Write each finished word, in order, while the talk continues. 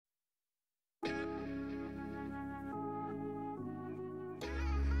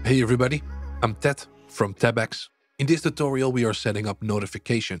Hey everybody, I'm Ted from Tebex. In this tutorial we are setting up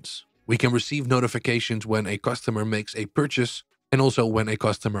notifications. We can receive notifications when a customer makes a purchase and also when a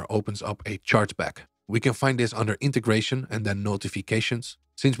customer opens up a chargeback. We can find this under integration and then notifications.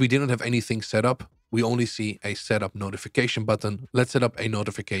 Since we didn't have anything set up, we only see a setup notification button. Let's set up a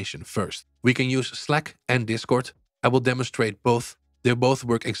notification first. We can use Slack and Discord. I will demonstrate both. They both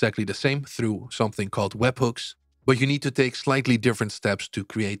work exactly the same through something called webhooks, but you need to take slightly different steps to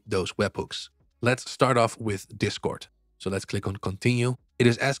create those webhooks. Let's start off with Discord. So let's click on continue. It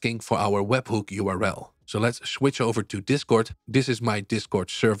is asking for our webhook URL. So let's switch over to Discord. This is my Discord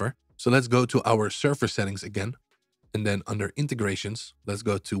server. So let's go to our server settings again. And then under integrations, let's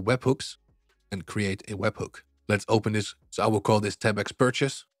go to webhooks and create a webhook. Let's open this. So I will call this Tebex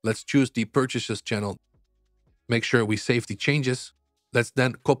purchase. Let's choose the purchases channel. Make sure we save the changes. Let's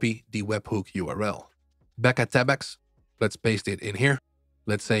then copy the webhook URL. Back at Tebex, let's paste it in here.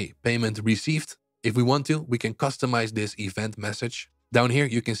 Let's say payment received. If we want to, we can customize this event message. Down here,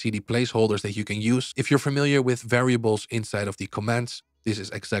 you can see the placeholders that you can use. If you're familiar with variables inside of the commands, this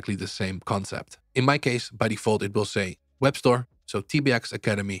is exactly the same concept. In my case, by default, it will say web store. So Tebex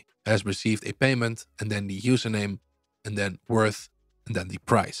Academy has received a payment, and then the username, and then worth, and then the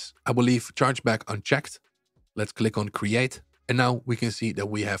price. I will leave chargeback unchecked. Let's click on create. And now we can see that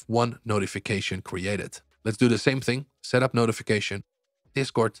we have one notification created. Let's do the same thing. Set up notification,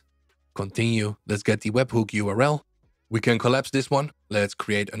 Discord, continue. Let's get the webhook URL. We can collapse this one. Let's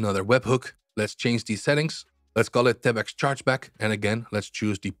create another webhook. Let's change these settings. Let's call it Tebex chargeback. And again, let's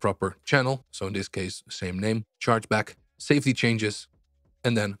choose the proper channel. So in this case, same name, chargeback. Save the changes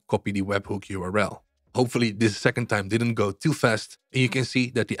and then copy the webhook URL. Hopefully this second time didn't go too fast. And you can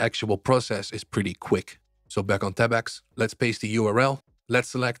see that the actual process is pretty quick. So back on Tebex, let's paste the URL. Let's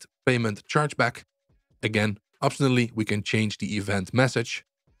select payment chargeback. Again, optionally, we can change the event message.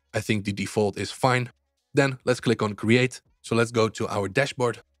 I think the default is fine. Then let's click on create. So let's go to our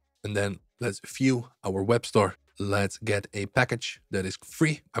dashboard and then let's view our web store. Let's get a package that is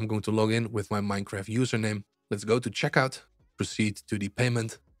free. I'm going to log in with my Minecraft username. Let's go to checkout, proceed to the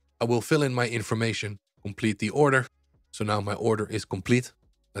payment. I will fill in my information, complete the order. So now my order is complete.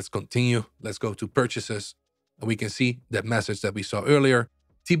 Let's continue. Let's go to purchases. And we can see that message that we saw earlier.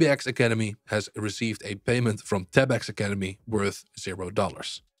 Tebex Academy has received a payment from Tebex Academy worth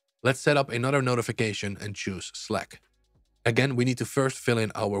 $0. Let's set up another notification and choose Slack. Again, we need to first fill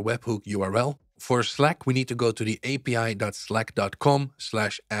in our webhook URL. For Slack, we need to go to the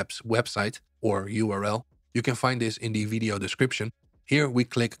api.slack.com/apps website or URL. You can find this in the video description. Here we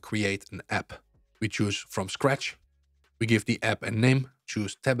click create an app. We choose from scratch. We give the app a name,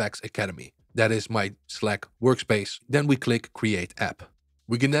 choose Tebex Academy. That is my Slack workspace. Then we click create app.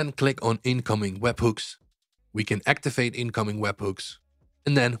 We can then click on incoming webhooks. We can activate incoming webhooks.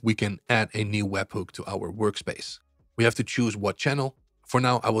 And then we can add a new webhook to our workspace. We have to choose what channel. For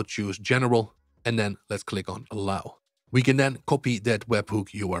now, I will choose general. And then let's click on allow. We can then copy that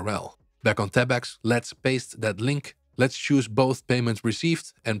webhook URL. Back on Tebex, let's paste that link. Let's choose both payments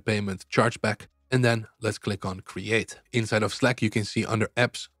received and payment chargeback. And then let's click on create. Inside of Slack, you can see under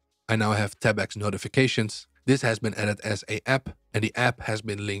apps, I now have Tebex notifications. This has been added as an app and the app has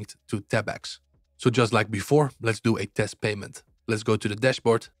been linked to Tebex. So just like before, let's do a test payment. Let's go to the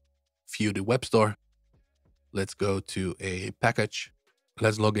dashboard, view the web store. Let's go to a package.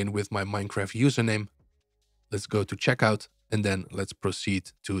 Let's log in with my Minecraft username. Let's go to checkout and then let's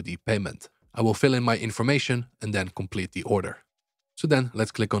proceed to the payment. I will fill in my information and then complete the order. So then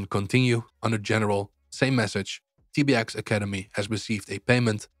let's click on continue. Under general, same message. Tebex Academy has received a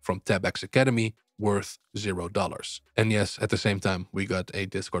payment from Tebex Academy worth $0. And yes, at the same time, we got a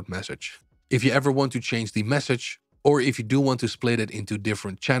Discord message. If you ever want to change the message, or if you do want to split it into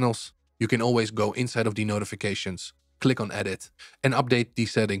different channels, you can always go inside of the notifications, click on edit, and update the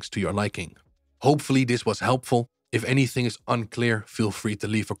settings to your liking. Hopefully this was helpful. If anything is unclear, feel free to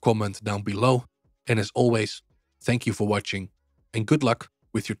leave a comment down below. And as always, thank you for watching and good luck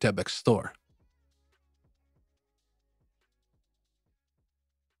with your Tebex store.